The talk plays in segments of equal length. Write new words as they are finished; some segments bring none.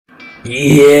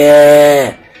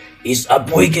Yeah, it's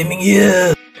Boy Gaming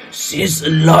here. Since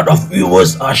a lot of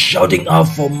viewers are shouting out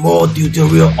for more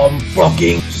tutorial on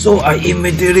blocking, so I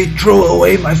immediately throw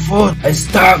away my phone and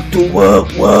start to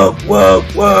work.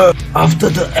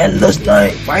 After the endless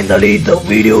night, finally the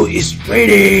video is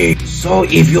ready. So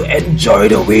if you enjoy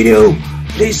the video,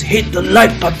 please hit the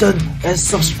like button and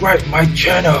subscribe my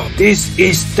channel. This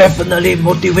is definitely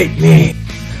motivate me.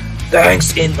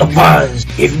 Thanks in advance.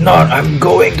 If not, I'm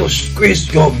going to squeeze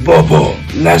your bubble.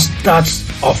 Let's start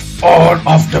off all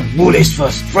of the bullies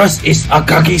first. First is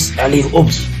Akagi's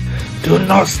alley-oops. Do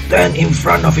not stand in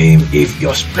front of him if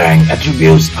your strength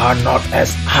attributes are not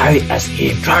as high as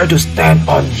him. Try to stand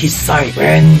on his side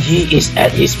when he is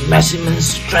at his maximum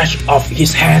stretch of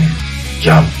his hand.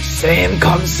 Jump. Same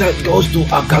concept goes to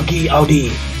Akagi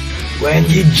Audi. When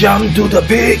he jump to the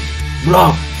peak,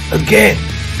 block. Again,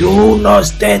 do not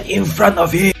stand in front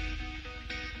of him.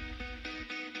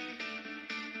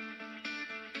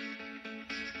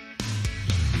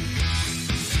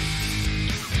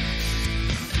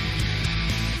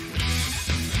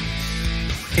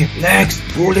 Next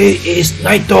bully is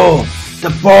Naito,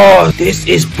 the boss. This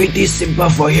is pretty simple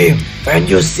for him. When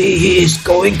you see he is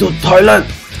going to toilet,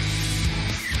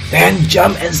 then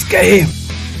jump and scare him.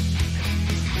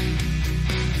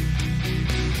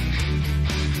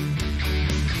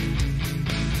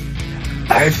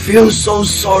 I feel so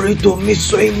sorry to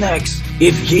Mitsui next.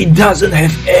 If he doesn't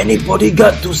have any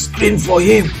bodyguard to scream for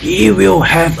him, he will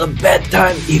have a bad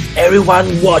time if everyone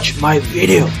watch my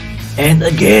video. And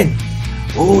again,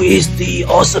 who is the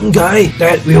awesome guy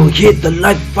that will hit the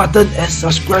like button and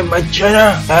subscribe my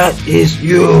channel? That is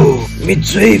you.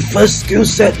 Mitsui first skill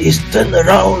set is turn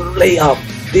around layup.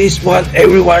 This one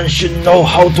everyone should know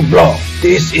how to block.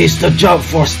 This is the job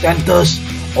for standers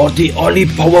or the only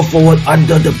power forward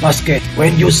under the basket.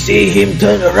 When you see him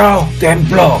turn around, then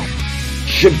block.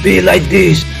 Should be like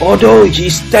this. Although he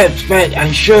steps back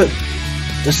and shoot,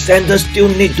 the center still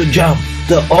need to jump.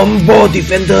 The on-ball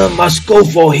defender must go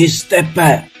for his step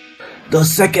back. The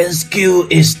second skill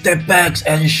is step backs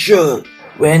and shoot.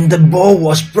 When the ball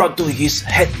was brought to his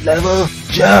head level,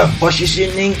 jump.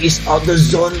 Positioning is out the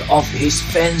zone of his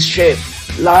fence shape.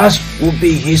 Last would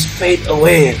be his fade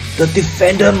away. The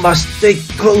defender must stay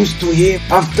close to him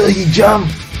after he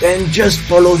jumps, then just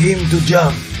follow him to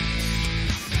jump.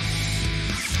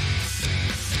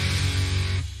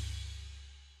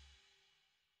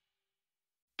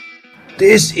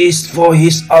 This is for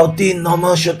his ulti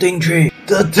normal shooting trick.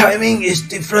 The timing is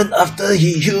different after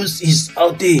he used his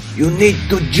ulti. You need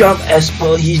to jump as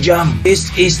per he jump. This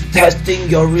is testing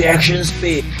your reaction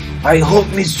speed. I hope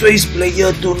Mitsui's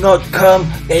player do not come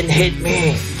and hit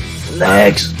me.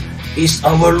 Next is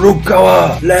our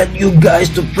Rukawa. Let you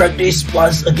guys to practice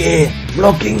once again.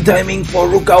 Blocking timing for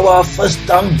Rukawa first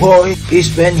dunk point is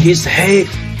when his head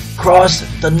cross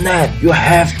the net. You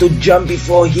have to jump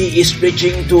before he is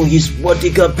reaching to his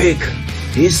vertical peak.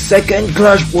 His second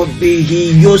clutch would be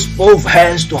he used both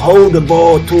hands to hold the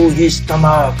ball to his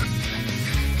stomach.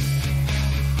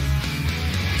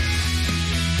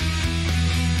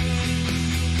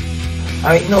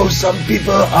 I know some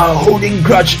people are holding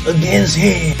grudge against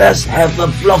him. Let's have a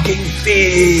blocking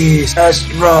feast. Let's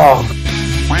rock.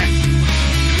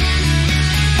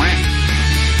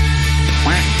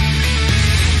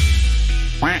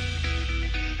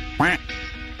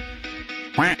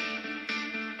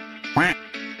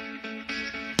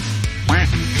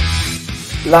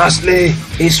 Lastly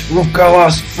is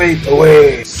Rukawa's fade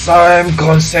away. Same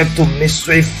concept to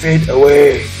Mitsui fade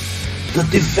away. The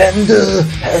defender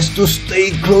has to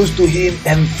stay close to him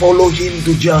and follow him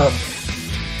to jump.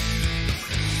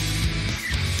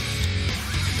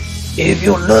 If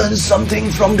you learned something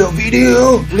from the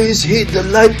video, please hit the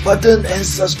like button and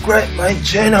subscribe my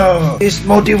channel. Please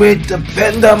motivate the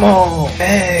panda more.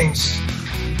 Thanks.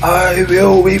 I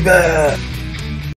will be back.